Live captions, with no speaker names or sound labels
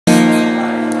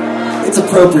it's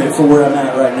appropriate for where I'm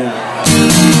at right now.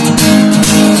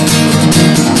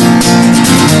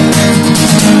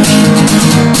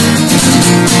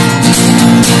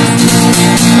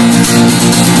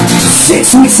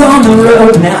 6 weeks on the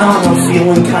road now, and I'm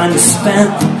feeling kinda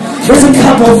spent. There's a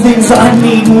couple things I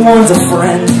need, and one's a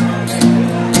friend.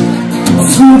 A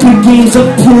few good games of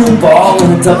pinball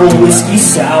and a double whiskey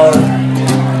sour.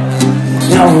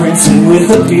 Now rinsing with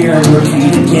a beer and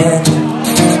repeat again.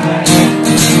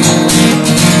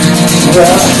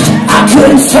 Well, I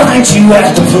couldn't find you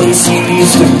at the place you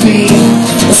used to be.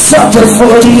 A supper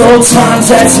for the old times,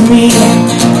 that's me.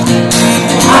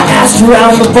 I asked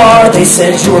around the bar, they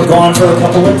said you were gone for a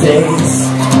couple of days.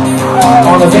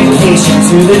 On a vacation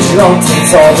to the drunk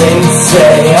tanks, all they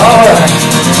say. Alright.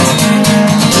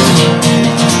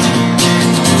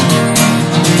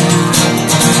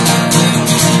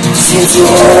 Since you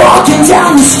were walking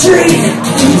down the street,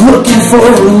 looking for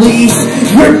relief,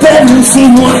 your bedroom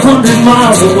seemed 100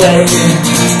 miles away.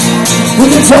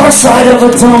 With the dark side of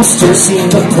a dumpster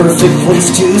seemed the perfect place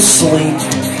to sleep.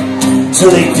 So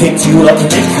they picked you up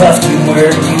and they cuffed you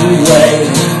where you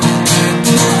lay.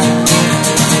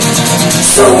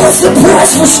 So what's the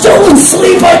price for stolen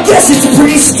sleep? I guess it's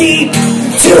pretty steep.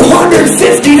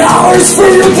 $250 for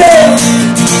your bed.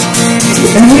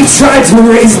 And we tried to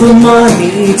raise the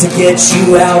money to get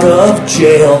you out of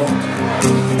jail.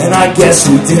 And I guess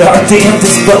we did our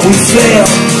damnedest, but we failed.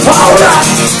 Alright!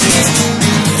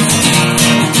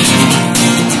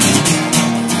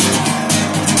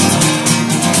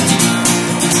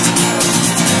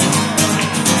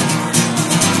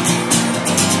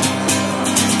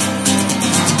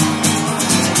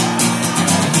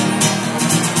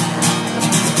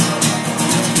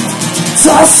 So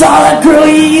I saw that girl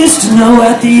you used to know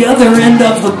at the other end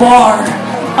of the bar.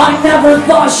 I never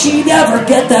thought she'd ever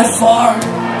get that far.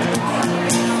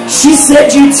 She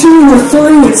said you two were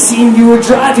through, it seemed you were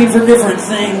driving for different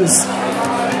things.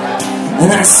 And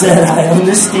I said, I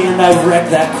understand, I've wrecked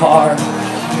that car.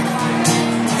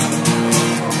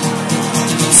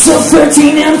 So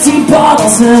 13 empty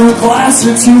bottles and a glass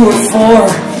or 2 or 4.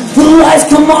 The lights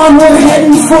come on, we're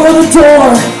heading for the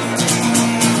door.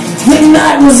 The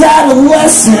night was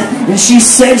adolescent, and she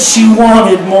said she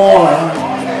wanted more.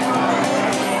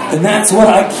 And that's what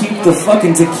I keep the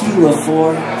fucking tequila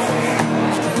for.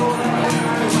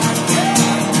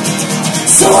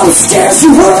 So upstairs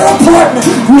to her apartment,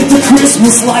 with the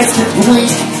Christmas lights that blink.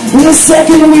 In the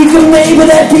second week of May, but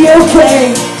that'd be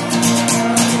okay.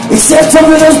 Except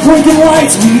under those blinking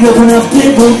lights, we'd open a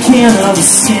big old can of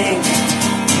sink.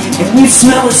 And we'd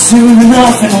smell it soon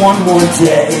enough in one more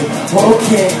day.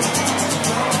 Okay.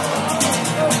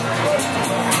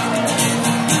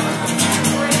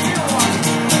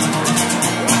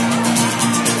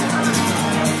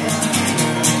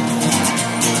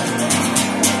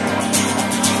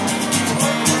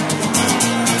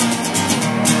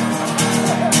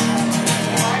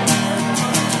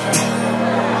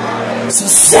 So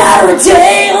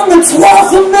Saturday on the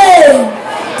 12th of May,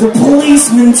 the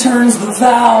policeman turns the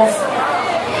valve,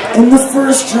 and the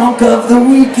first drunk of the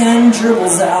weekend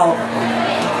dribbles out.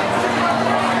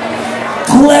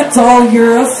 Collect all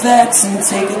your effects and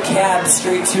take a cab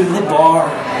straight to the bar.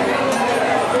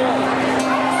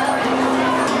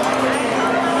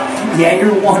 Yeah,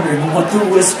 you're wondering what the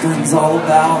whispering's all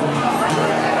about.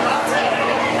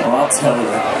 Well, I'll tell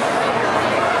you.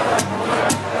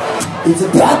 It's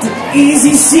about the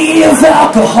easy sea of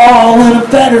alcohol and a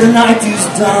better night who's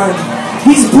done.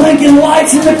 These blinking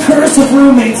lights and the curse of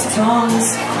roommates'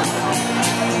 tongues.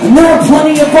 And there are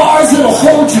plenty of bars that'll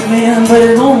hold you, man, but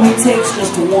it only takes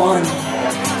just one.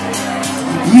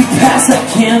 You pass that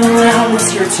can around,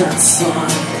 it's your turn, son.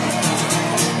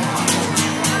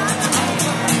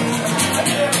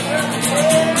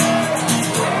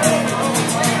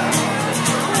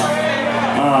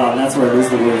 Oh, that's where I lose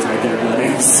the words right there,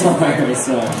 buddy. Sorry.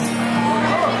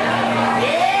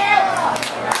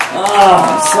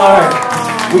 Oh,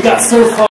 sorry. We got so far.